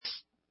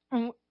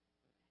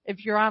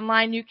If you're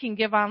online, you can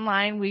give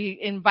online. We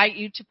invite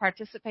you to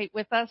participate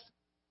with us.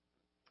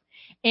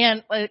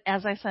 And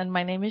as I said,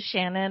 my name is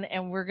Shannon,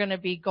 and we're going to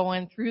be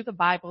going through the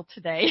Bible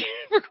today.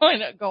 We're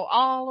going to go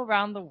all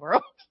around the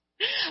world.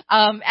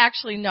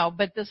 Actually, no,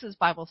 but this is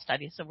Bible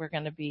study, so we're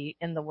going to be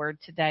in the Word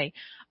today.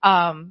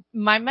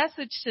 My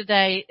message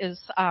today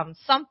is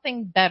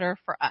something better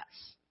for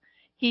us.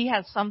 He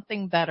has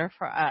something better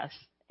for us.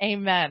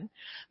 Amen.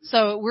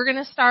 So we're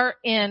going to start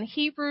in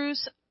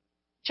Hebrews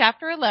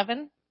chapter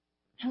 11,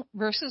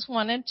 verses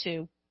 1 and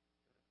 2.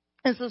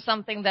 This is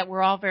something that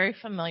we're all very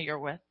familiar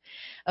with.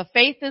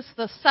 Faith is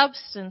the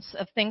substance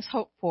of things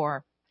hoped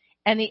for,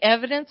 and the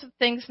evidence of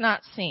things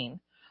not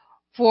seen.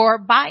 For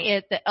by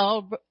it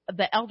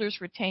the elders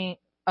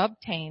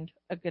obtained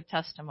a good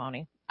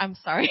testimony. I'm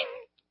sorry.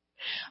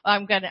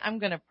 I'm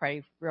gonna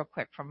pray real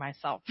quick for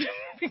myself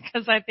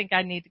because I think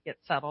I need to get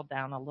settled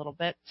down a little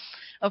bit.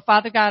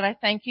 Father God, I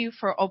thank you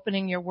for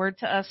opening your word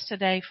to us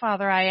today.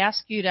 Father, I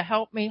ask you to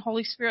help me.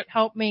 Holy Spirit,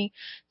 help me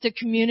to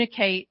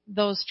communicate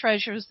those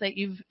treasures that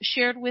you've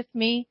shared with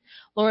me,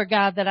 Lord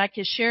God, that I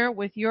can share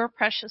with your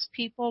precious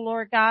people,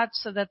 Lord God,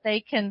 so that they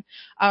can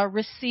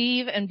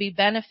receive and be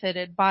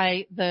benefited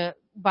by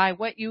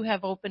what you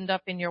have opened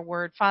up in your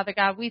word. Father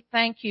God, we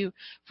thank you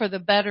for the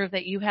better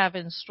that you have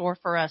in store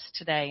for us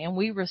today, and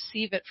we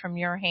receive it from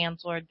your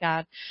hands, Lord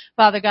God.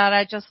 Father God,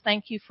 I just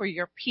thank you for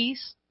your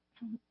peace.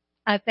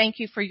 I thank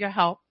you for your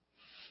help.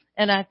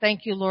 And I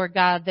thank you, Lord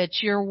God,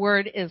 that your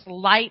word is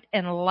light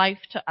and life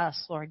to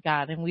us, Lord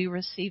God, and we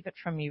receive it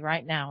from you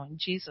right now in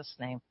Jesus'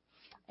 name.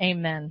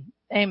 Amen.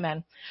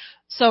 Amen.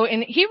 So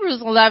in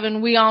Hebrews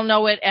 11, we all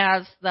know it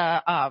as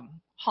the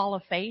Hall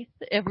of Faith.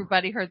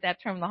 Everybody heard that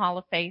term, the Hall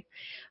of Faith.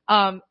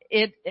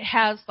 It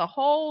has the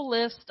whole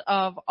list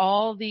of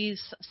all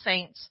these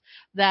saints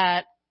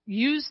that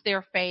used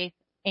their faith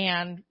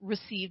and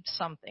received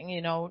something.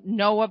 You know,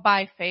 Noah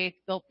by faith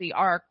built the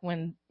ark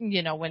when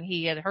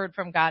he had heard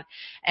from God,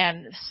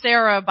 and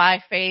Sarah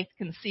by faith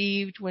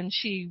conceived when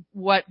she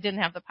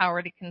didn't have the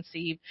power to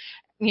conceive.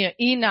 You know,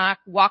 Enoch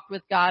walked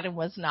with God and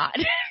was not.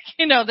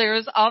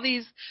 There's all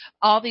these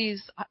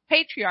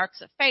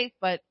patriarchs of faith,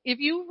 but if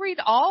you read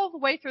all the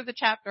way through the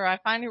chapter, I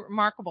find it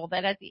remarkable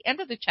that at the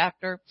end of the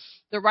chapter,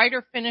 the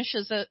writer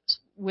finishes it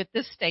with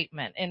this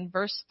statement in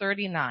verse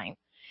 39.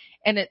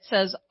 And it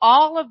says,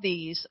 all of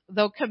these,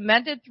 though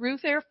commended through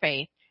their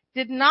faith,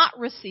 did not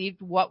receive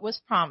what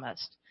was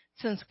promised,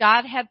 since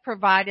God had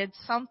provided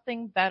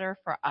something better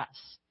for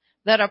us,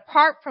 that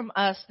apart from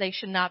us, they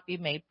should not be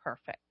made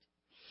perfect.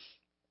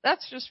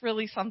 That's just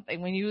really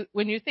something when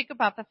you think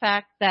about the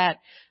fact that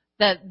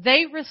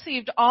they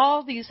received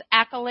all these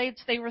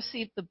accolades, they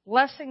received the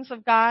blessings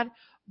of God,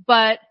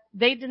 but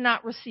they did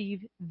not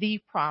receive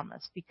the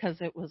promise because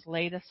it was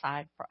laid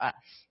aside for us.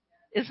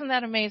 Isn't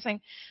that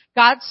amazing?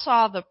 God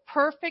saw the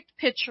perfect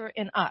picture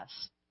in us,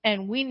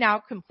 and we now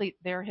complete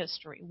their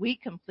history. We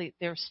complete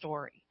their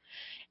story.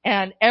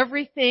 And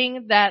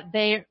everything that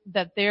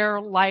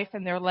their life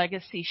and their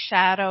legacy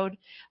shadowed,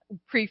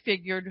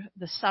 prefigured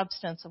the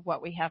substance of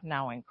what we have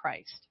now in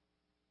Christ.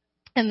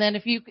 And then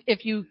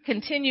if you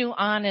continue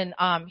on in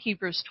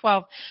Hebrews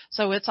 12,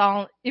 so it's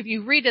all, if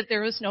you read it,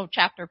 there is no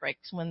chapter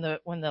breaks when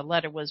the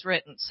letter was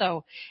written.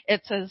 So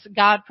it says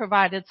God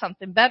provided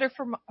something better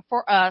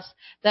for us,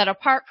 that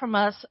apart from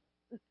us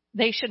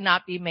they should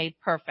not be made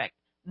perfect.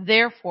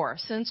 Therefore,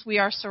 since we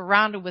are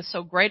surrounded with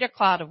so great a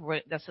cloud of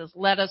witnesses,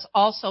 let us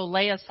also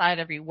lay aside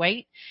every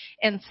weight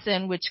and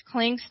sin which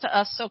clings to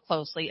us so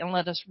closely, and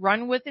let us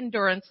run with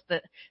endurance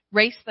the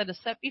race that is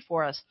set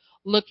before us,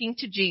 looking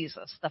to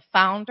Jesus, the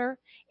founder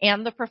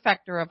and the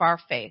perfecter of our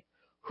faith,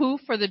 who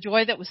for the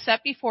joy that was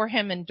set before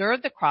him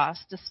endured the cross,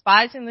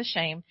 despising the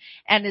shame,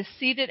 and is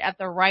seated at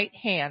the right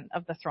hand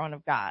of the throne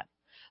of God.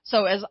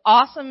 So as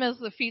awesome as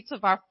the feats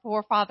of our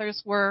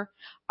forefathers were,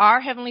 our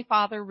Heavenly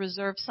Father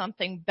reserved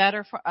something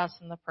better for us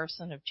in the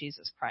person of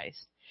Jesus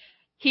Christ.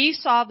 He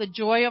saw the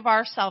joy of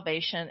our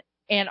salvation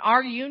and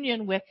our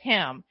union with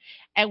him,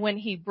 and when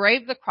he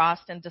braved the cross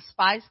and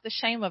despised the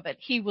shame of it,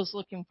 he was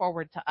looking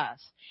forward to us.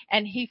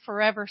 And he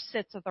forever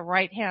sits at the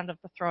right hand of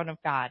the throne of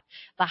God,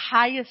 the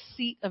highest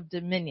seat of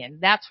dominion.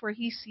 That's where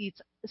he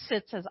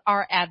sits as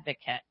our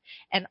advocate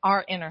and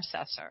our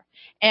intercessor.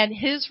 And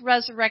his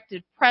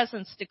resurrected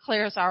presence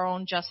declares our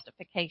own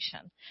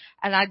justification.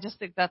 And I just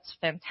think that's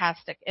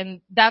fantastic. And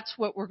that's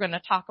what we're going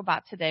to talk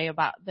about today,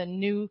 about the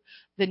new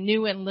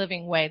and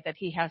living way that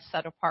he has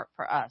set apart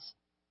for us.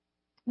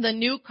 The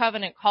new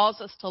covenant calls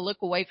us to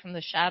look away from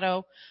the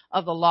shadow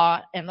of the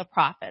law and the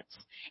prophets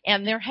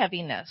and their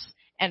heaviness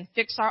and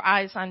fix our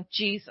eyes on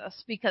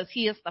Jesus, because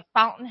he is the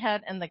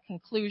fountainhead and the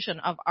conclusion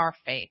of our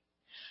faith.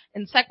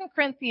 In 2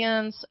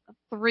 Corinthians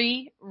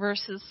 3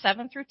 verses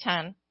 7 through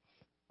 10,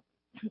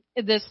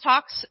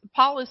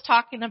 Paul is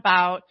talking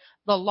about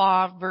the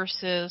law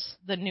versus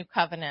the new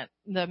covenant,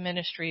 the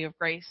ministry of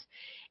grace.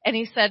 And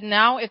he said,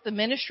 now if the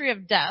ministry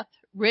of death,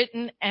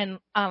 written and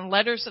on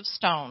letters of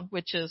stone,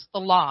 which is the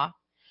law,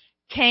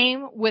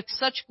 came with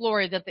such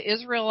glory that the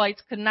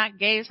Israelites could not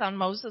gaze on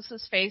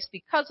Moses' face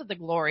because of the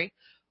glory,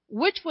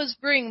 which was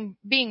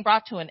being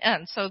brought to an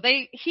end. So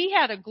he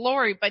had a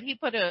glory, but he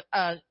put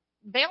a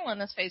veil on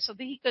his face so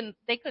that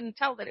they couldn't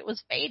tell that it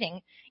was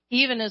fading.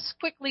 Even as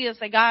quickly as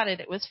they got it,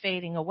 it was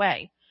fading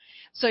away.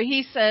 So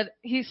he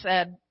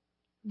said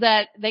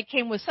that they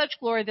came with such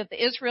glory that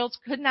the Israelites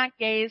could not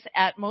gaze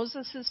at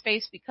Moses'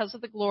 face because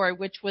of the glory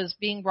which was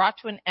being brought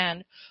to an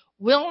end.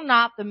 Will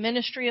not the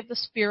ministry of the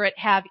Spirit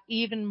have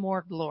even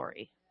more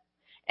glory?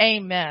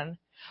 Amen.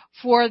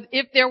 For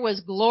if there was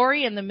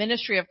glory in the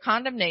ministry of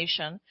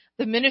condemnation,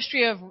 the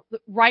ministry of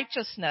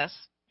righteousness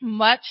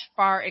much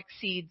far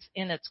exceeds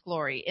in its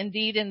glory.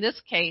 Indeed, in this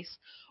case,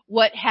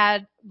 what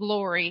had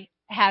glory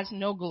has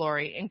no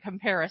glory in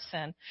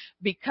comparison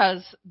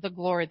because the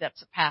glory that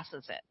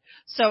surpasses it.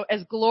 So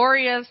as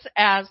glorious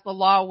as the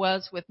law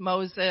was with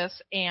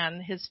Moses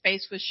and his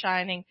face was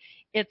shining,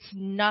 it's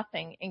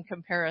nothing in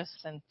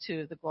comparison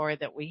to the glory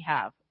that we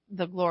have,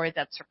 the glory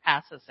that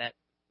surpasses it.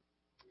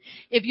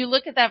 If you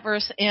look at that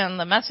verse in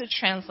the Message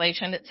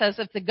translation, it says,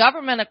 if the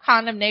government of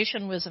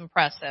condemnation was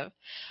impressive,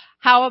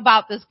 how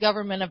about this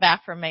government of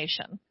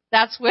affirmation?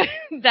 That's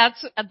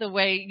the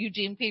way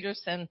Eugene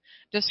Peterson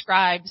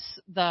describes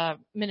the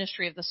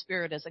ministry of the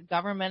Spirit, as a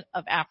government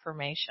of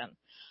affirmation.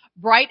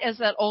 Bright as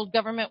that old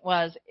government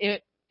was,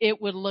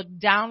 it would look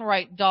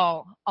downright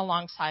dull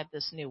alongside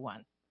this new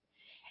one.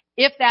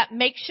 If that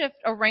makeshift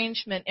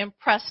arrangement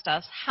impressed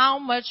us, how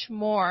much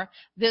more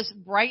this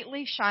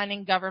brightly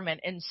shining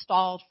government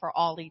installed for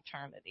all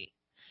eternity.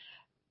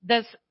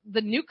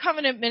 The new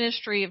covenant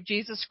ministry of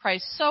Jesus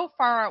Christ so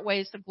far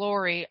outweighs the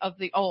glory of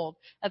the old,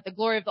 that the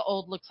glory of the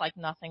old looks like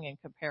nothing in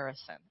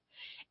comparison.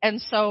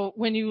 And so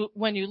when you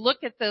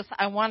look at this,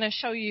 I want to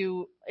show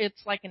you,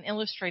 it's like an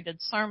illustrated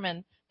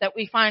sermon that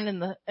we find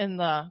in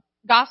the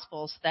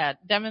Gospels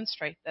that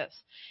demonstrate this.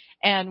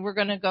 And we're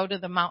going to go to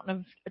the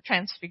Mountain of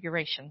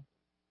Transfiguration.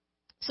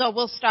 So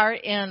we'll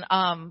start in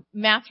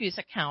Matthew's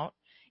account.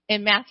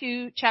 In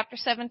Matthew chapter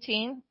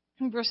 17,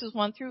 verses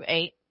 1 through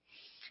 8,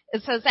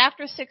 it says,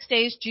 after 6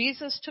 days,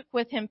 Jesus took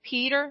with him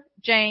Peter,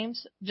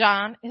 James,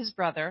 John, his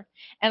brother,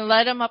 and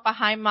led them up a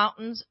high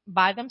mountain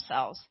by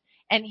themselves.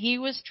 And he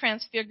was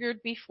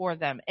transfigured before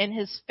them, and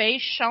his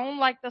face shone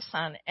like the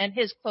sun, and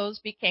his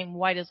clothes became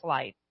white as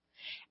light.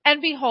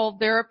 And behold,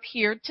 there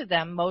appeared to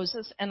them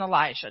Moses and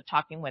Elijah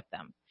talking with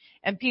them.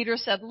 And Peter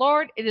said,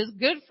 Lord, it is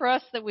good for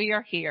us that we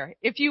are here.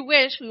 If you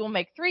wish, we will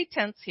make 3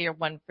 tents here,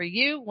 one for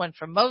you, one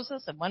for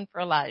Moses, and one for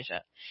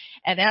Elijah.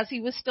 And as he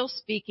was still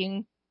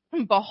speaking,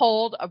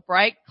 behold, a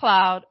bright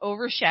cloud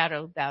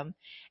overshadowed them,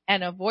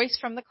 and a voice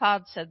from the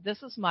cloud said,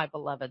 this is my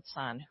beloved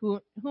Son,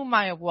 whom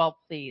I have well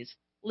pleased.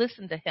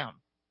 Listen to him.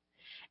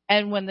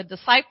 And when the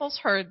disciples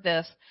heard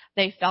this,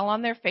 they fell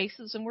on their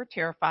faces and were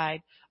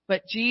terrified.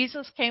 But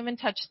Jesus came and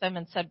touched them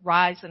and said,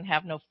 rise and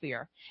have no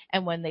fear.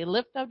 And when they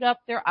lifted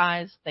up their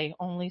eyes, they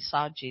only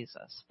saw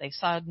Jesus. They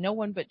saw no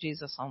one but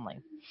Jesus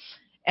only.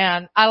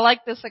 And I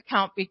like this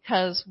account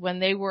because when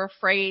they were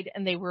afraid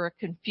and they were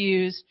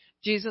confused,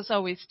 Jesus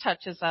always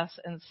touches us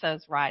and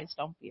says, rise,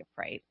 don't be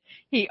afraid.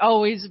 He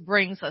always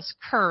brings us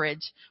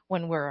courage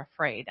when we're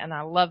afraid. And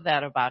I love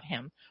that about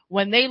him.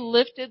 When they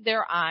lifted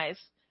their eyes,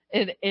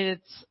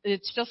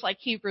 it's just like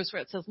Hebrews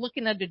where it says,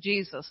 looking unto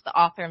Jesus, the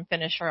author and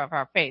finisher of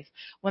our faith.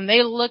 When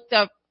they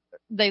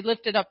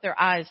lifted up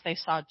their eyes, they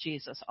saw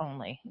Jesus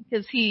only,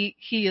 because he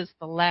is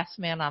the last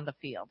man on the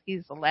field.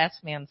 He's the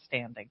last man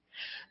standing.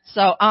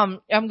 So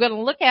I'm going to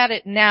look at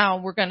it now.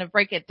 We're going to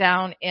break it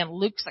down in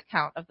Luke's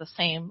account of the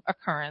same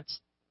occurrence.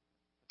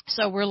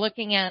 So we're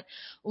looking at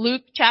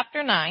Luke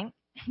chapter 9,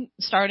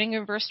 starting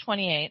in verse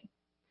 28.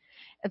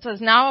 It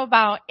says, now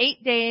about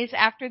 8 days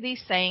after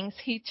these sayings,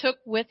 he took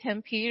with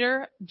him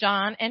Peter,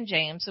 John, and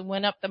James and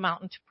went up the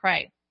mountain to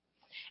pray.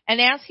 And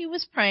as he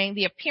was praying,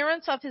 the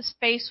appearance of his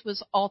face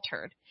was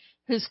altered.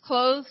 His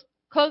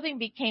clothing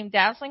became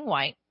dazzling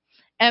white.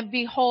 And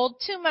behold,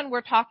 2 men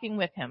were talking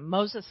with him,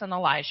 Moses and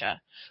Elijah,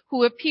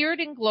 who appeared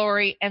in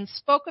glory and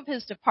spoke of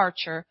his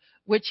departure,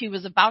 which he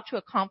was about to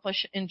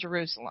accomplish in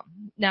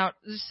Jerusalem. Now,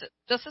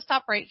 just to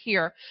stop right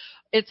here,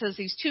 it says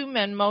these 2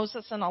 men,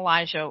 Moses and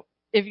Elijah.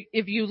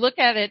 If you look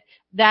at it,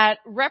 that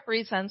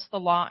represents the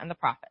law and the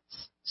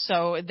prophets.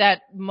 So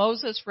that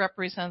Moses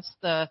represents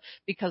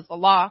because the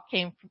law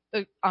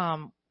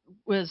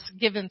was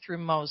given through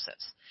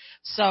Moses.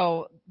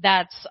 So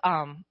that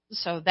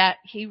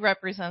he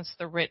represents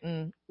the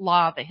written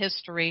law, the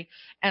history,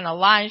 and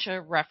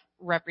Elijah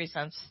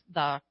represents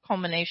the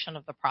culmination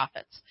of the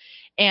prophets.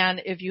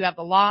 And if you have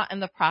the law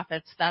and the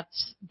prophets,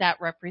 that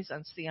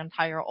represents the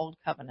entire Old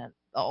Covenant,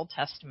 the Old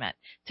Testament.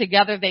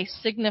 Together they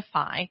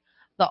signify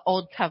the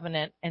Old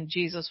Covenant, and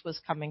Jesus was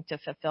coming to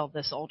fulfill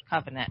this Old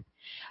Covenant.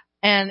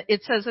 And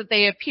it says that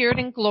they appeared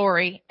in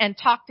glory and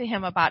talked to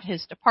him about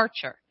his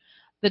departure.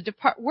 The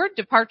word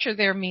departure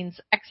there means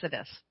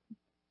exodus.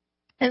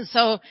 And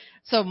so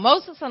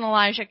Moses and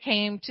Elijah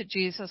came to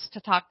Jesus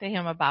to talk to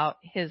him about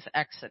his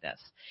exodus.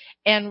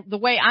 And the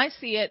way I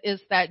see it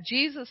is that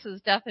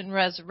Jesus' death and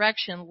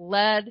resurrection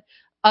led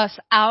us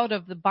out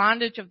of the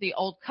bondage of the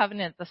Old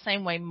Covenant the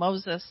same way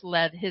Moses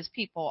led his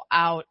people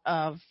out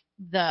of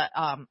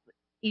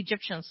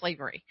Egyptian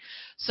slavery.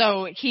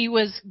 So he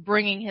was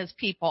bringing his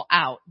people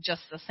out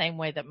just the same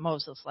way that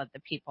Moses led the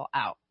people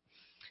out.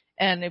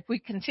 And if we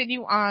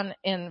continue on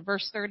in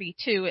verse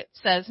 32, it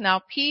says,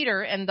 "Now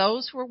Peter and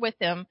those who were with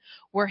him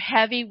were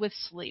heavy with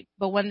sleep.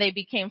 But when they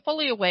became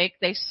fully awake,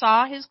 they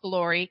saw his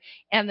glory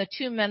and the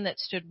two men that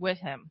stood with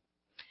him.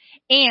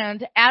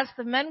 And as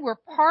the men were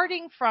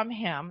parting from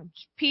him,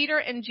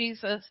 Peter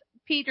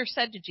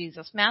said to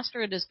Jesus,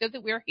 'Master, it is good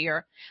that we are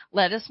here.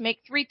 Let us make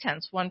 3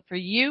 tents, one for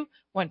you,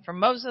 one for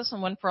Moses,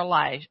 and one for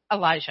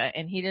Elijah.'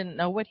 And he didn't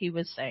know what he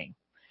was saying."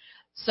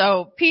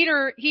 So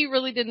Peter, he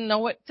really didn't know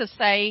what to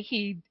say.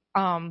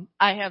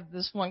 I have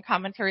this one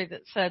commentary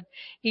that said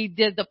he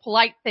did the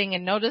polite thing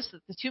and noticed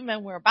that the 2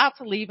 men were about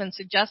to leave and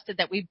suggested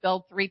that we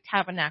build 3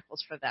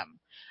 tabernacles for them.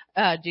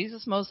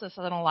 Jesus, Moses,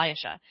 and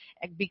Elijah,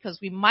 because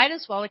we might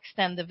as well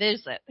extend the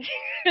visit.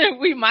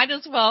 We might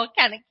as well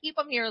kind of keep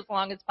them here as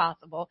long as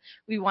possible.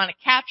 We want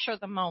to capture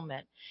the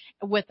moment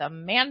with a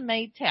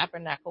man-made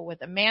tabernacle,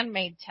 with a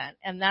man-made tent.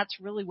 And that's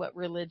really what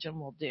religion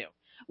will do.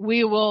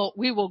 We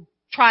will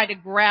try to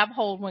grab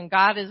hold when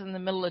God is in the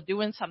middle of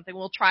doing something.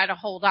 We'll try to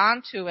hold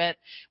on to it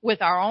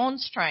with our own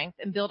strength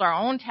and build our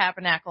own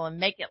tabernacle and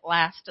make it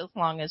last as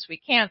long as we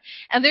can.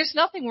 And there's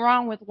nothing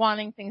wrong with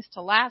wanting things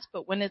to last,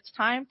 but when it's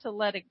time to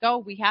let it go,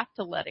 we have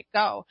to let it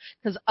go,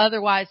 because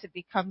otherwise it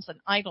becomes an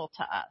idol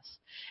to us.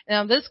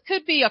 Now, this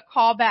could be a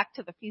callback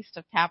to the Feast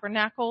of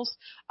Tabernacles,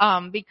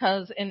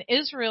 because in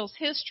Israel's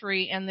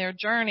history and their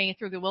journey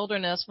through the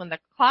wilderness, when the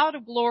cloud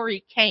of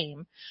glory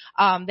came,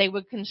 they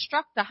would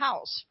construct a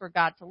house for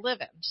God to live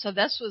in. So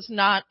this was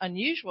not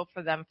unusual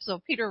for them. So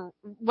Peter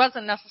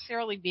wasn't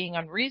necessarily being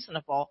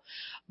unreasonable,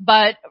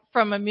 but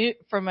from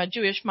a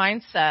Jewish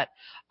mindset.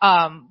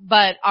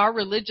 But our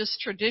religious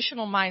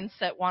traditional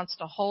mindset wants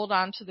to hold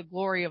on to the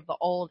glory of the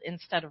old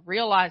instead of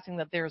realizing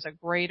that there's a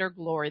greater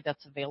glory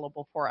that's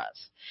available for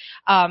us.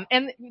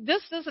 And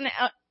this doesn't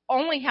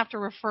only have to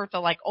refer to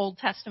like Old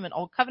Testament,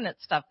 Old Covenant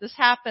stuff. This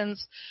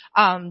happens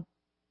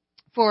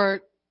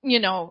for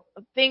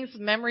things,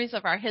 memories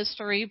of our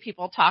history.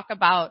 People talk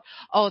about,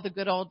 the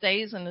good old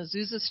days in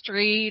Azusa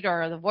Street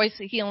or the Voice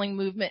of Healing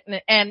movement.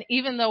 And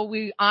even though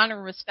we honor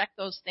and respect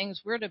those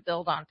things, we're to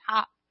build on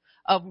top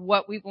of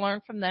what we've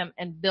learned from them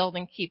and build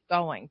and keep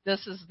going.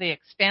 This is the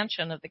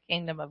expansion of the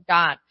kingdom of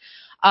God.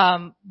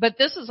 But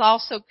this is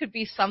also could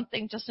be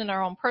something just in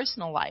our own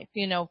personal life.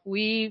 If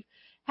we've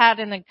had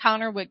an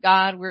encounter with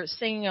God, we're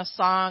singing a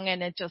song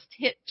and it just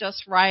hit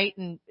just right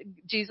and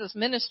Jesus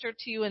ministered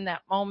to you in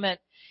that moment,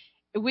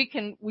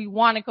 we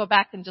want to go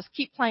back and just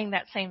keep playing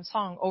that same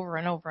song over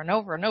and over and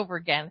over and over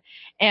again.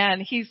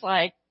 And he's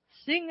like,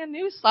 sing a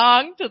new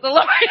song to the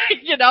Lord.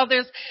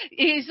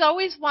 He's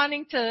always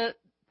wanting to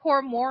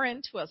pour more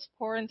into us,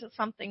 pour into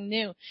something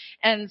new.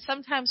 And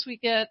sometimes we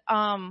get,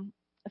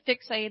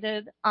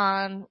 fixated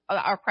on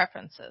our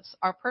preferences,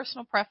 our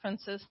personal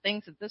preferences,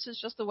 things that this is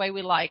just the way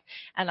we like.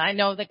 And I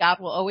know that God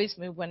will always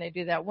move when they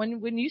do that.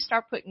 When you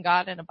start putting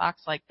God in a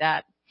box like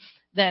that,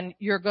 then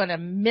you're going to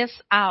miss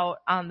out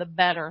on the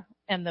better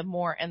and the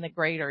more and the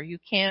greater. You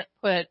can't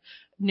put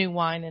new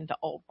wine into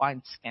old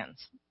wineskins.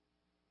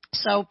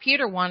 So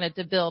Peter wanted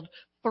to build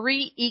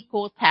 3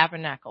 equal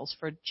tabernacles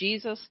for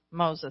Jesus,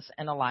 Moses,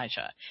 and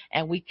Elijah.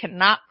 And we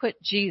cannot put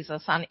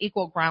Jesus on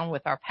equal ground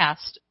with our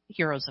past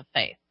heroes of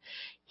faith.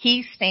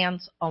 He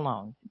stands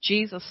alone.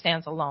 Jesus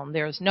stands alone.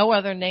 There is no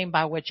other name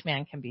by which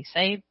man can be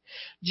saved.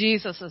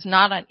 Jesus is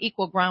not on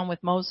equal ground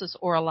with Moses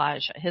or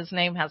Elijah. His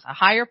name has a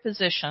higher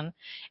position,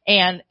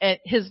 and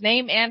his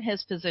name and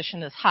his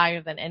position is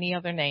higher than any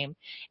other name.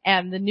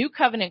 And the new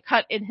covenant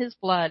cut in his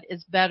blood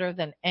is better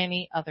than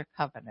any other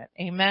covenant.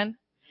 Amen?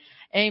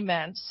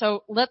 Amen.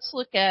 So let's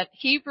look at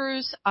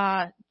Hebrews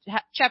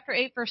chapter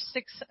 8, verse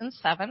 6 and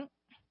 7.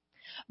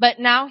 But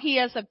now he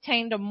has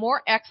obtained a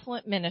more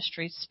excellent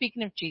ministry,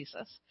 speaking of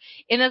Jesus,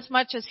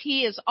 inasmuch as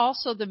he is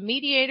also the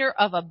mediator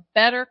of a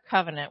better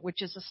covenant,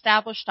 which is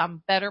established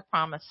on better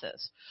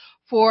promises.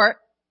 For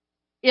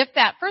if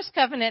that first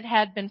covenant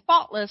had been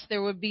faultless,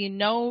 there would be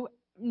no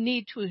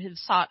need to have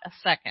sought a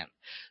second.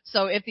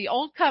 So if the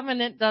old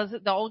covenant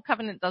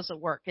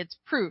doesn't work. It's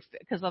proof,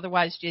 because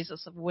otherwise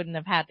Jesus wouldn't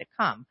have had to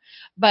come.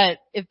 But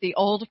if the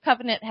old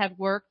covenant had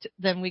worked,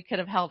 then we could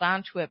have held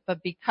on to it.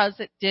 But because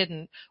it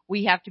didn't,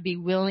 we have to be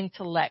willing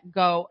to let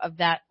go of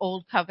that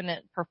old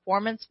covenant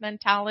performance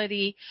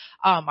mentality,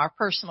 our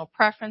personal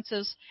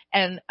preferences,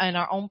 and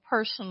our own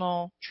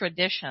personal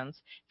traditions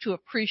to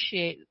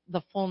appreciate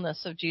the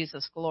fullness of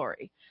Jesus'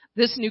 glory.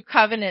 This new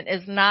covenant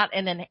is not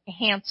an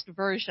enhanced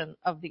version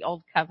of the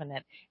old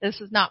covenant. This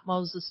is not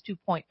Moses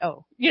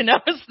 2.0.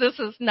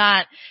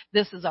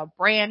 This is a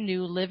brand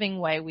new living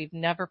way. We've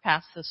never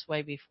passed this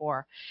way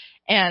before.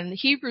 And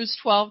Hebrews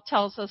 12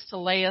 tells us to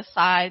lay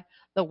aside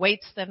the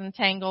weights that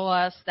entangle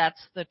us.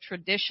 That's the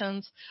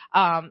traditions.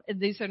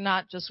 These are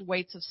not just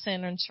weights of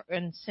sin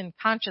and sin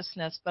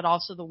consciousness, but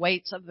also the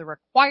weights of the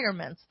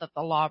requirements that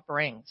the law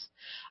brings.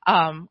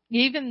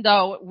 Even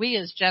though we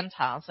as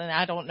Gentiles, and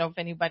I don't know if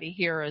anybody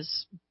here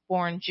is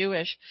born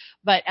Jewish.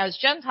 But as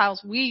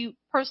Gentiles, we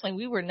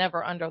were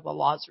never under the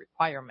law's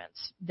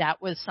requirements.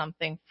 That was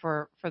something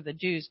for the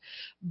Jews.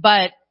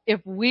 But if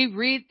we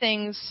read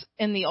things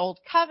in the Old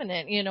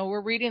Covenant,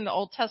 we're reading the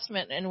Old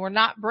Testament and we're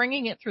not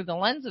bringing it through the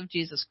lens of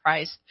Jesus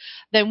Christ,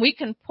 then we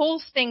can pull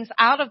things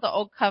out of the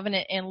Old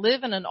Covenant and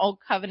live in an Old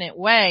Covenant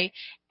way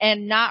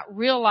and not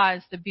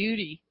realize the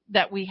beauty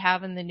that we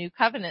have in the New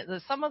Covenant.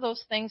 That some of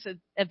those things,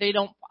 they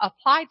don't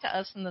apply to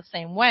us in the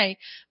same way,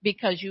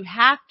 because you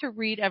have to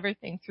read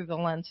everything through the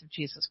lens of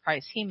Jesus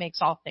Christ. He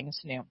makes all things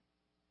new.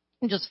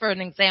 Just for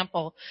an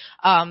example,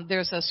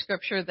 there's a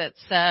scripture that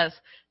says,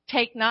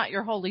 "Take not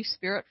your Holy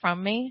Spirit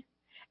from me."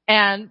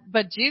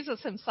 But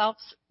Jesus himself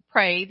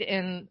prayed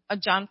in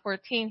John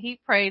 14.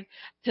 He prayed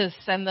to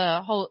send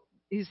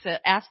he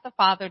said, "Ask the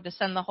Father to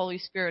send the Holy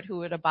Spirit who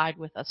would abide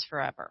with us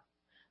forever."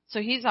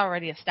 So he's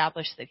already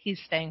established that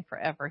he's staying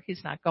forever.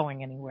 He's not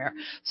going anywhere.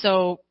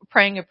 So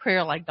praying a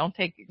prayer like, "Don't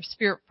take your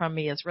spirit from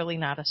me," is really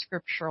not a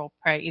scriptural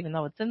prayer, even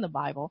though it's in the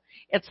Bible.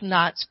 It's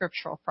not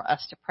scriptural for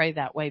us to pray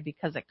that way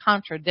because it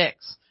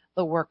contradicts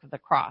the work of the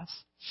cross.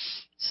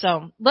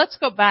 So let's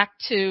go back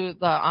to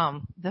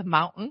the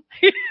mountain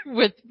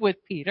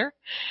with Peter.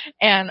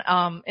 And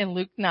in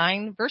Luke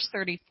 9, verse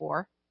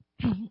 34,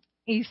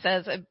 he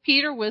says,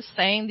 "Peter was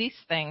saying these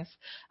things.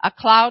 A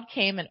cloud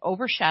came and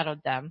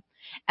overshadowed them,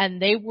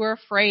 and they were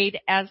afraid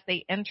as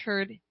they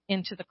entered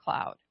into the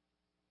cloud.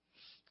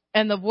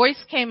 And the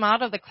voice came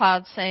out of the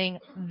cloud saying,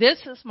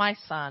 'This is my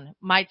son,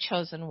 my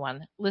chosen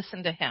one.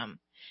 Listen to him.'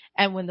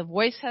 And when the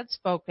voice had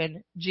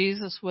spoken,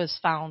 Jesus was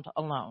found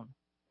alone."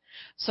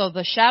 So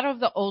the shadow of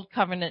the Old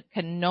Covenant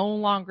can no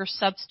longer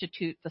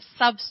substitute the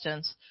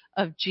substance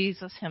of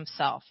Jesus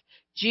himself.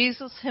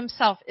 Jesus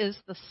himself is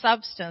the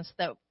substance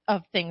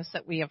of things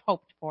that we have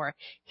hoped for.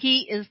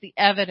 He is the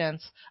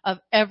evidence of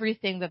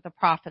everything that the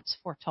prophets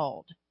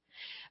foretold.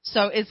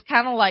 So it's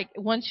kind of like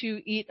once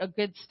you eat a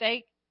good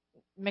steak,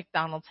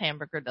 McDonald's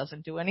hamburger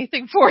doesn't do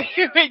anything for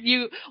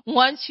you.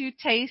 Once you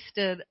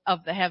tasted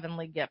of the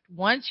heavenly gift,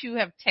 once you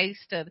have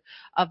tasted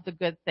of the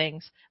good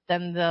things,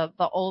 then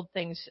the old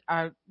things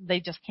they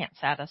just can't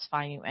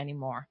satisfy you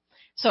anymore.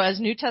 So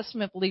as New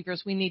Testament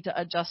believers, we need to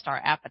adjust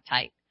our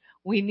appetite.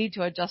 We need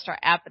to adjust our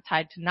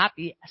appetite to not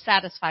be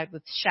satisfied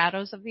with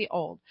shadows of the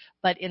old,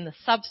 but in the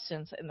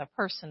substance, in the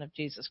person of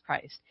Jesus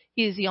Christ.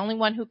 He is the only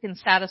one who can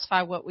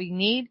satisfy what we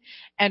need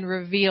and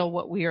reveal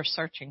what we are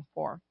searching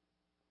for.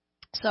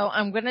 So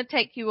I'm going to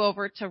take you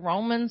over to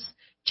Romans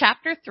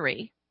chapter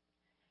 3.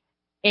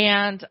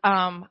 And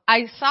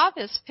I saw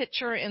this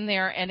picture in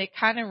there, and it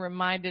kind of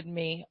reminded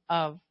me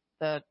of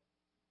the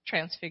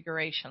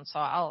transfiguration.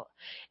 So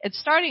it's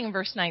starting in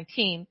verse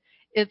 19.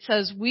 It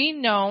says, "We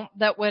know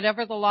that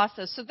whatever the law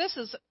says." So this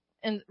is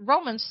in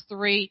Romans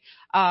 3.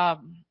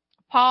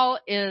 Paul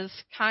is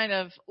kind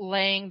of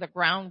laying the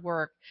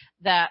groundwork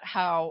that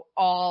how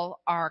all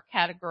are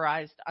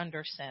categorized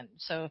under sin.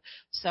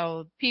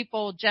 So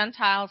people,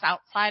 Gentiles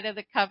outside of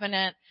the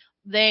covenant,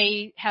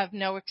 they have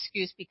no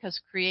excuse because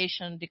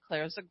creation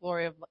declares the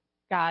glory of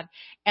God.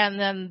 And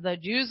then the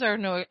Jews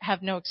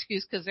have no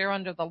excuse because they're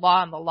under the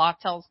law, and the law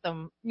tells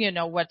them,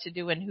 what to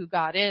do and who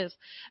God is.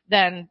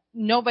 Then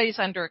nobody's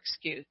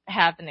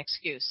have an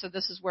excuse. So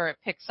this is where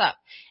it picks up.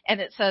 And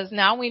it says,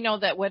 "Now we know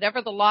that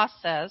whatever the law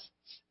says,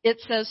 it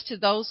says to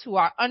those who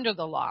are under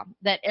the law,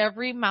 that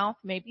every mouth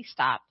may be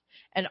stopped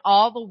and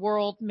all the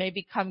world may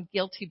become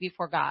guilty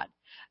before God.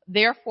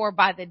 Therefore,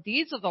 by the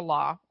deeds of the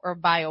law, or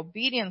by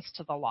obedience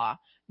to the law,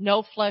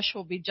 no flesh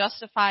will be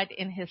justified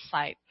in his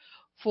sight.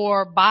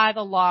 For by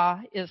the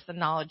law is the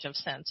knowledge of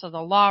sin." So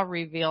the law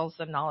reveals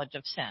the knowledge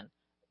of sin.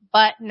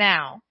 "But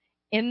now,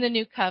 in the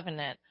new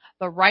covenant,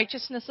 the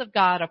righteousness of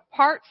God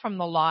apart from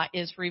the law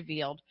is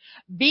revealed,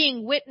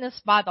 being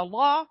witnessed by the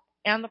law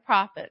and the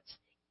prophets,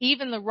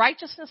 even the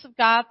righteousness of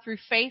God through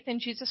faith in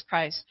Jesus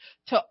Christ,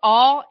 to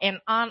all and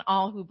on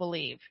all who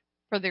believe.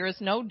 For there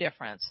is no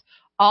difference.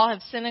 All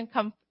have sinned and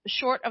come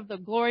short of the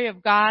glory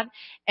of God,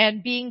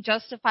 and being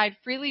justified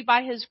freely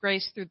by his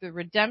grace through the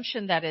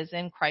redemption that is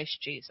in Christ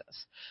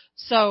Jesus."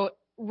 So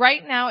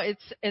right now it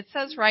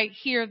says right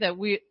here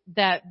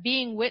that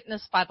being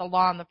witnessed by the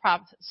law and the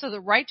prophets. So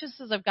the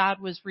righteousness of God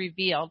was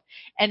revealed,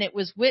 and it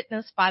was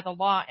witnessed by the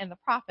law and the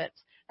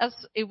prophets.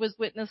 It was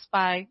witnessed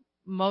by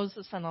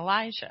Moses and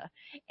Elijah,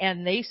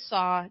 and they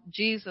saw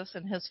Jesus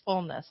in his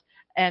fullness.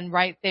 And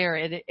right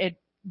there,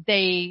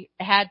 they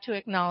had to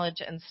acknowledge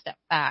and step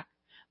back,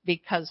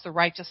 because the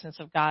righteousness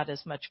of God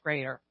is much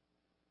greater.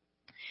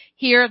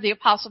 Here, the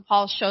Apostle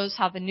Paul shows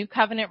how the new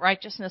covenant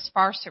righteousness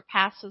far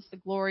surpasses the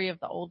glory of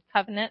the old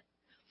covenant.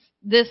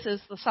 This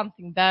is the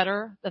something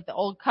better that the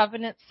old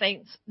covenant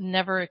saints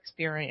never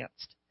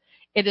experienced.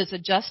 It is a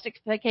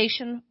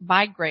justification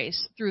by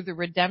grace through the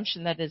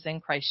redemption that is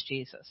in Christ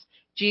Jesus.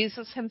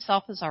 Jesus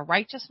himself is our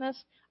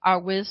righteousness, our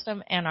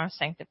wisdom, and our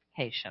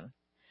sanctification.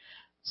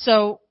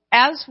 So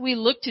as we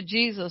look to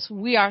Jesus,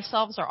 we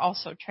ourselves are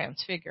also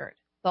transfigured.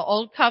 The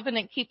old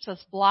covenant keeps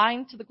us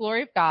blind to the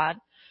glory of God,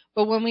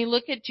 but when we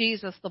look at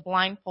Jesus, the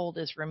blindfold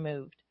is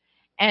removed.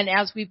 And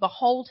as we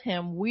behold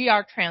him, we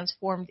are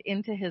transformed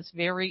into his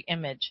very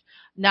image,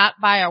 not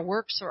by our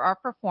works or our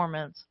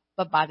performance,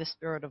 but by the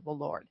Spirit of the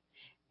Lord.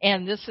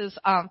 And this is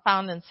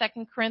found in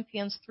 2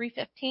 Corinthians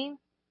 3:15.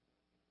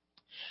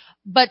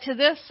 But to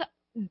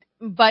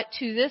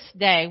this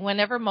day,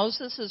 whenever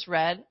Moses is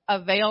read,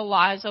 a veil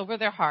lies over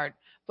their heart.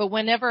 But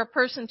whenever a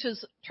person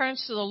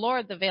turns to the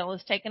Lord, the veil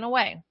is taken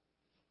away.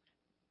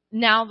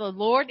 Now the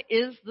Lord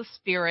is the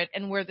Spirit,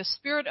 and where the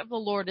Spirit of the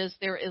Lord is,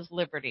 there is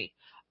liberty.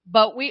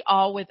 But we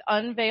all, with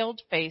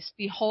unveiled face,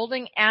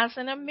 beholding as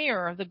in a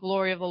mirror the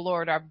glory of the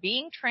Lord, are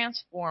being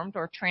transformed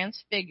or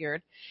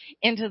transfigured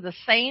into the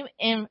same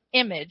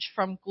image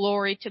from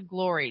glory to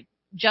glory,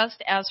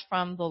 just as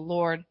from the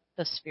Lord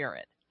the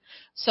Spirit.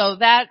 So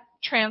that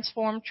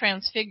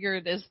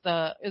transfigured is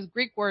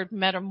Greek word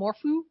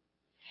metamorpho,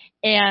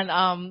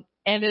 and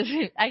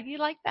you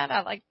like that?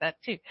 I like that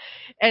too.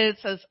 And it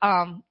says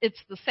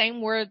it's the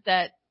same word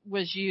that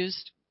was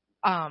used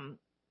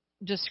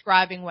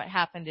describing what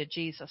happened to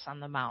Jesus on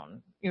the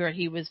mountain, where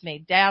he was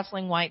made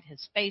dazzling white,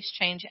 his face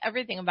changed,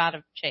 everything about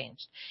him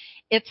changed.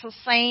 It's the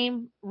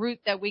same root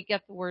that we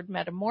get the word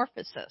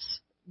metamorphosis,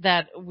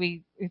 that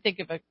we think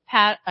of a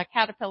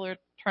caterpillar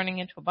turning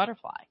into a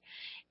butterfly.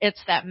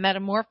 It's that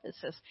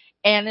metamorphosis.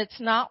 And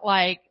it's not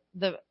like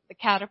the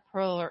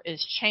caterpillar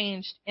is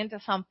changed into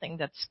something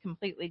that's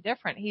completely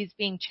different. He's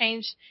being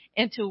changed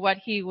into what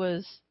he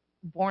was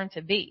born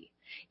to be.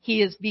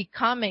 He is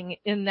becoming,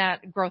 in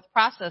that growth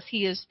process,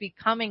 he is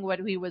becoming what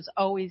he was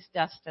always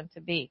destined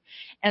to be.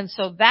 And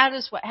so that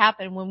is what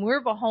happened when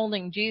we're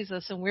beholding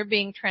Jesus and we're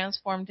being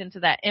transformed into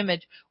that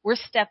image. We're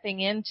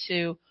stepping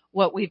into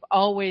what we've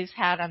always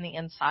had on the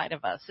inside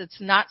of us. It's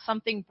not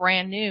something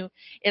brand new.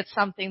 It's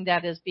something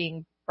that is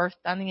being birthed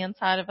on the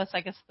inside of us.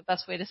 I guess the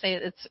best way to say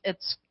it,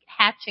 it's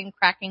hatching,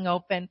 cracking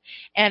open,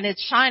 and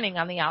it's shining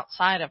on the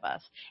outside of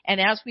us. And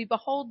as we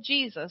behold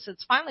Jesus,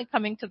 it's finally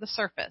coming to the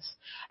surface.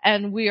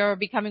 And we are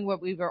becoming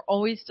what we were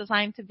always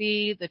designed to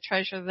be, the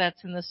treasure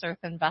that's in this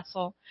earthen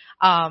vessel.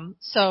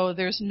 So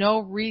there's no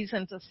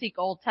reason to seek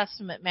Old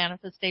Testament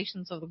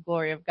manifestations of the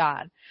glory of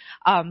God.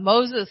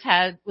 Moses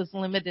was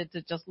limited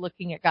to just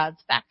looking at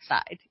God's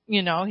backside.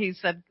 You know, he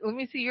said, let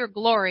me see your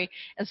glory.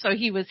 And so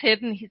he was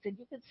hidden. He said,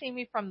 you could see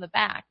me from the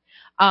back.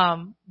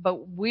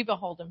 But we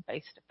behold him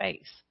face to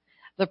face.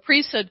 The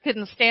priesthood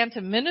couldn't stand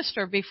to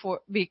minister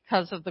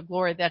because of the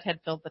glory that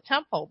had filled the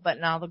temple, but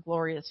now the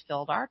glory has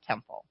filled our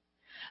temple.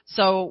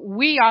 So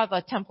we are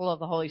the temple of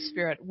the Holy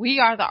Spirit. We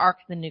are the Ark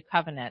of the New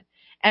Covenant.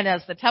 And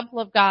as the temple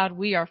of God,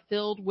 we are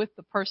filled with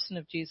the person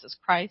of Jesus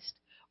Christ.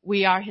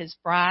 We are his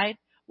bride.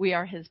 We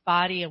are his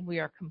body, and we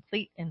are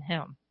complete in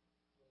him.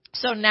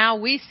 So now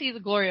we see the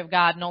glory of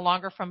God no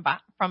longer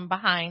from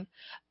behind,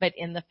 but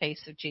in the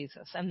face of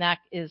Jesus. And that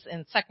is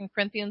in 2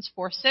 Corinthians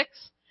 4:6.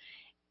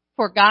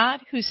 For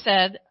God, who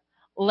said,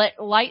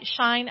 let light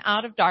shine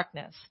out of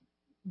darkness,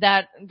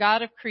 that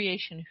God of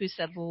creation who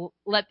said,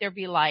 let there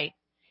be light,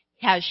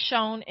 has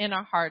shone in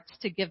our hearts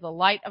to give the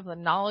light of the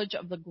knowledge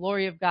of the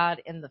glory of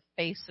God in the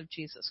face of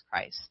Jesus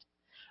Christ.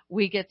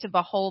 We get to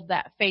behold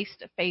that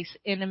face-to-face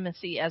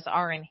intimacy as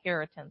our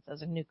inheritance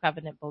as a new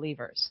covenant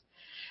believers.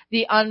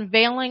 The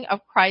unveiling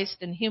of Christ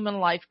in human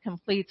life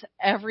completes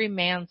every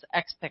man's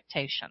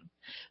expectation.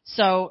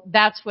 So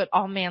that's what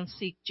all men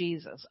seek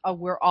Jesus.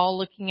 We're all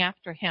looking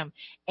after him.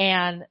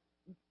 And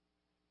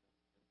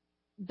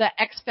the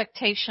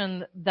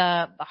expectation,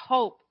 the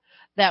hope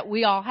that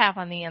we all have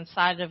on the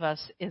inside of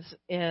us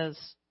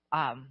is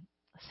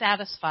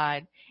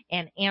satisfied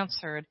and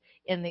answered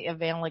in the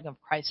availing of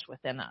Christ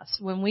within us.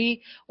 When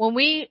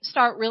we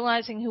start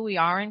realizing who we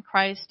are in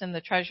Christ and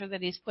the treasure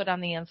that he's put on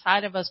the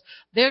inside of us,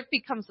 there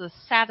becomes a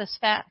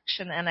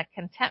satisfaction and a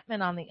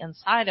contentment on the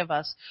inside of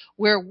us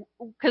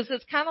because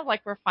it's kind of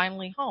like we're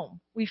finally home.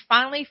 We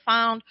finally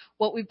found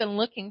what we've been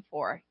looking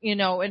for. You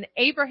know, and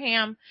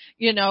Abraham,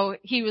 you know,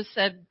 he was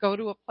said, go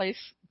to a place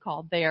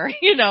called there.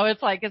 You know,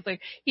 it's like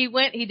he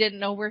went, he didn't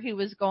know where he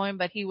was going,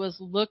 but he was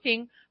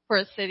looking for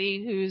a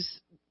city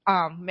whose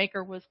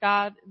maker was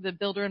God, the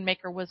builder and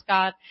maker was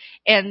God,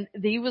 and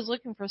he was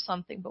looking for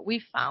something, but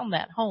we found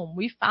that home.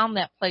 We found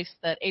that place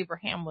that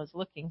Abraham was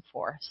looking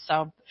for.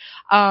 So,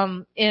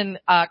 in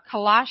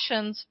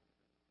Colossians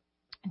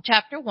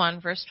chapter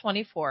 1, verse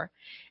 24,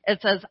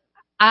 it says,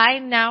 I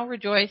now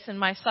rejoice in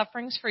my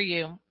sufferings for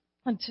you,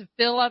 and to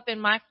fill up in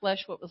my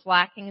flesh what was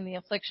lacking in the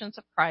afflictions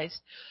of Christ,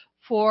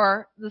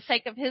 for the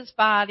sake of his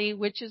body,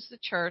 which is the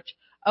church,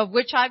 of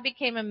which I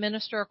became a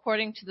minister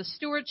according to the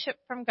stewardship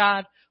from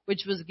God,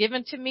 which was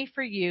given to me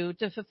for you,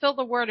 to fulfill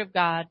the word of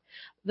God,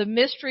 the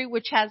mystery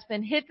which has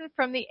been hidden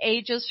from the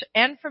ages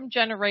and from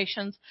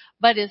generations,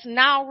 but is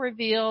now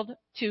revealed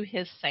to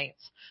his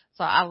saints.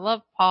 So I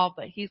love Paul,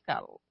 but he's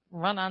got a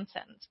run-on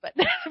sentence. But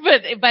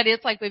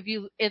it's like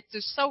it's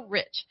just so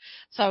rich.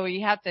 So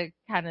you have to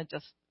kind of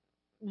just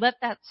let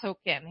that soak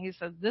in. He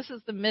says, this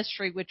is the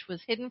mystery which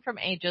was hidden from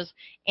ages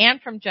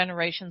and from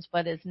generations,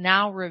 but is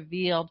now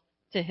revealed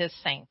to his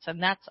saints.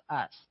 And that's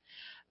us.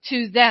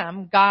 To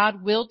them,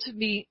 God willed to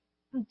be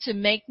to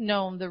make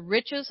known the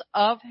riches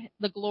of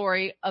the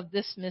glory of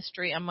this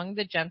mystery among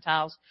the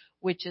Gentiles,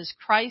 which is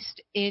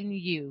Christ in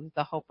you,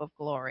 the hope of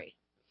glory.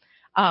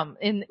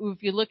 If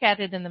you look at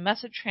it in the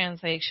Message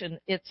translation,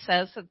 it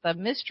says that the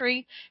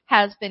mystery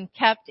has been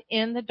kept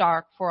in the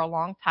dark for a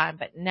long time,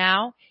 but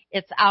now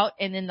it's out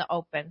and in the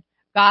open.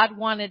 God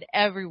wanted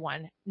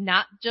everyone,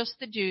 not just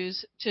the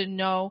Jews, to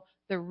know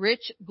the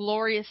rich,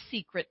 glorious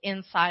secret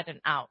inside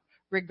and out,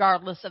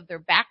 regardless of their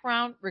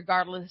background,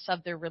 regardless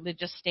of their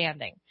religious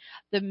standing.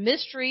 The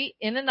mystery,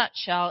 in a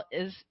nutshell,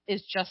 is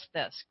just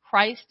this: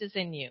 Christ is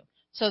in you.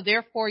 So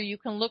therefore, you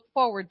can look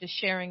forward to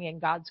sharing in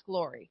God's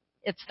glory.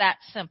 It's that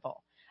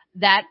simple.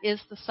 That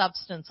is the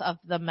substance of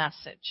the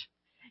message.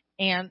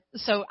 And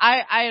so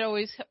I had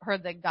always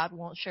heard that God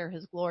won't share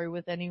his glory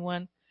with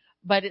anyone,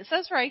 but it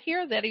says right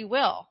here that he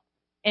will.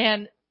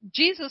 And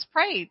Jesus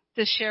prayed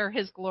to share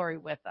his glory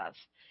with us.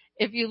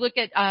 If you look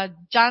at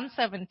John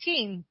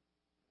 17,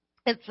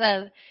 it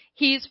says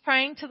he's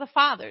praying to the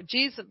Father.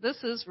 Jesus,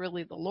 this is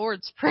really the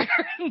Lord's Prayer.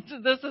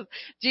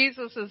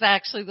 Jesus is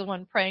actually the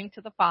one praying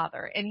to the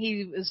Father, and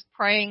he was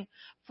praying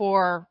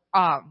for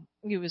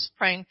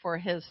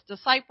his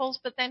disciples,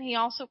 but then he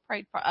also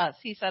prayed for us.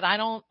 He said,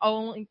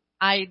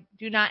 I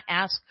do not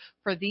ask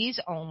for these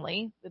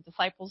only, the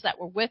disciples that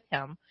were with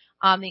him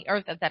on the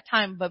earth at that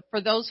time, but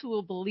for those who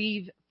will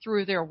believe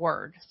through their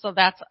word. So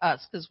that's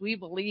us, because we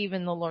believe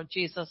in the Lord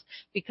Jesus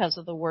because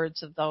of the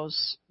words of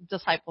those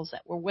disciples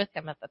that were with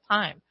him at the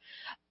time.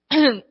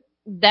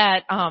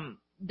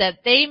 That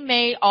they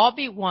may all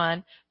be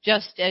one,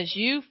 just as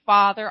you,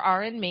 Father,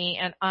 are in me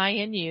and I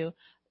in you,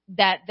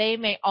 that they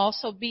may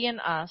also be in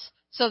us,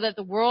 so that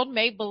the world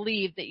may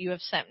believe that you have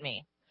sent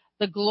me.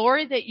 The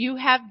glory that you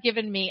have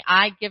given me,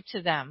 I give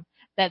to them,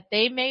 that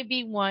they may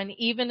be one,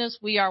 even as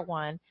we are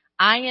one,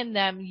 I and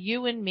them,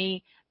 you and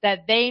me,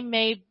 that they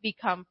may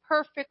become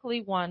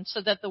perfectly one,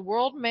 so that the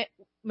world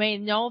may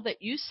know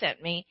that you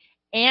sent me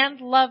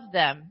and love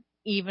them,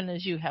 even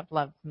as you have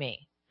loved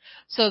me.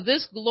 So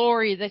this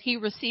glory that he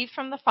received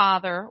from the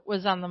Father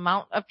was on the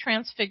Mount of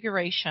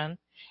Transfiguration,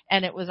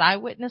 and it was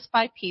eyewitnessed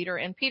by Peter,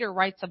 and Peter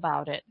writes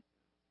about it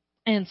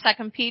in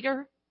 2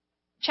 Peter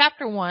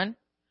chapter 1,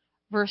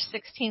 verse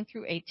 16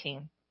 through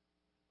 18.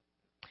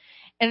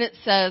 And it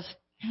says,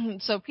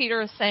 so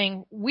Peter is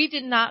saying, we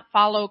did not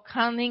follow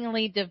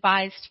cunningly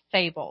devised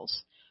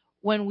fables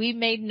when we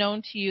made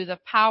known to you the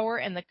power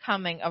and the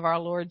coming of our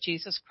Lord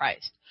Jesus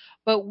Christ,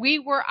 but we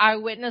were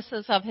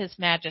eyewitnesses of his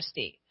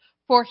majesty.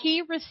 For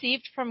he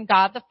received from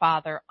God the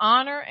Father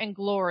honor and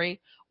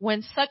glory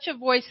when such a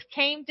voice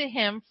came to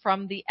him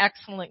from the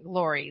excellent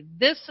glory.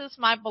 This is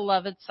my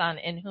beloved Son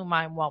in whom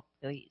I am well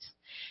pleased.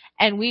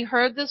 And we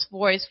heard this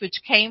voice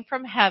which came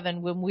from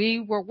heaven when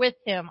we were with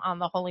him on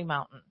the holy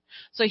mountain.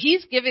 So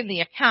he's giving the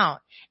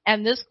account.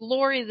 And this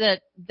glory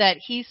that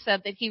he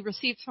said that he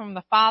received from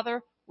the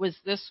Father was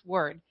this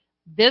word: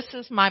 this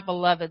is my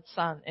beloved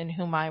Son in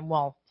whom I am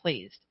well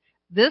pleased.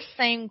 This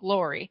same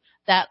glory,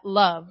 that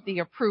love, the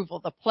approval,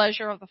 the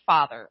pleasure of the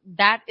Father,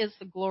 that is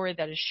the glory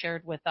that is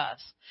shared with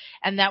us.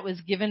 And that was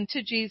given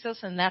to Jesus,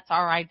 and that's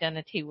our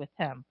identity with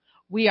him.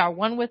 We are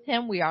one with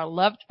him. We are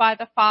loved by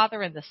the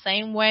Father in the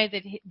same way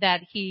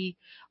that he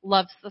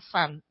loves the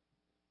Son.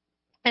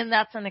 And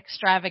that's an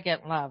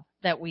extravagant love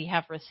that we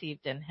have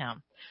received in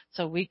him.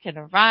 So we can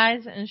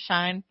arise and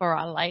shine, for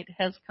our light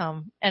has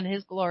come, and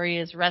his glory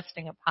is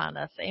resting upon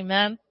us.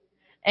 Amen.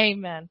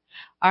 Amen.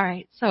 All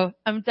right, so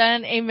I'm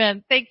done.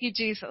 Amen. Thank you,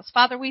 Jesus.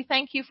 Father, we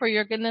thank you for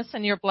your goodness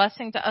and your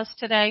blessing to us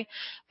today.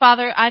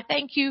 Father, I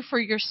thank you for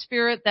your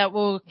spirit that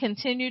will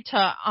continue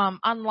to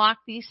unlock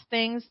these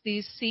things,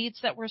 these seeds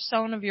that were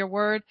sown of your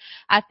word.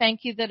 I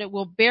thank you that it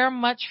will bear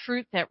much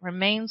fruit that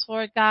remains,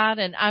 Lord God,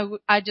 and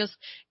I just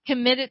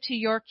commit it to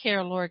your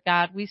care, Lord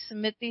God. We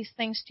submit these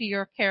things to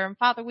your care. And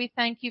Father, we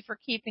thank you for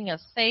keeping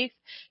us safe,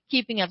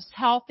 keeping us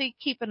healthy,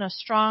 keeping us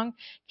strong,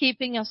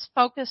 keeping us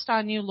focused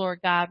on you,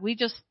 Lord God. We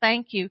just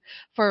thank you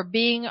for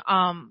being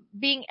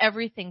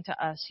everything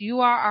to us. You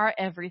are our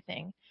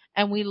everything.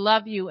 And we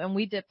love you and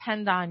we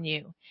depend on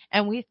you.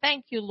 And we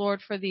thank you,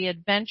 Lord, for the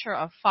adventure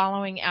of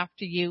following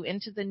after you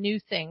into the new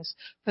things,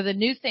 for the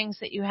new things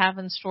that you have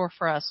in store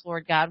for us,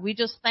 Lord God. We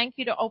just thank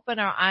you to open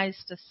our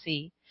eyes to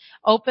see,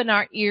 open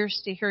our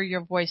ears to hear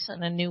your voice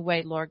in a new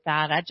way, Lord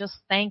God. I just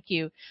thank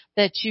you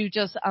that you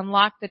just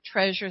unlock the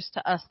treasures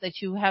to us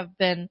that you have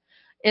been.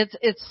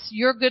 It's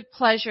your good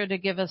pleasure to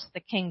give us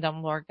the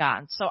kingdom, Lord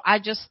God. So I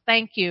just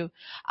thank you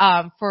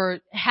for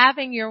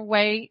having your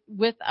way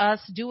with us,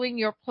 doing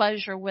your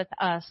pleasure with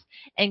us,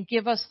 and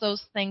give us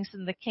those things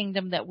in the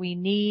kingdom that we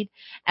need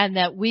and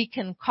that we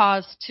can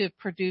cause to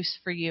produce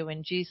for you.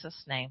 In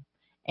Jesus' name,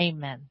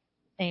 amen.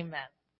 Amen.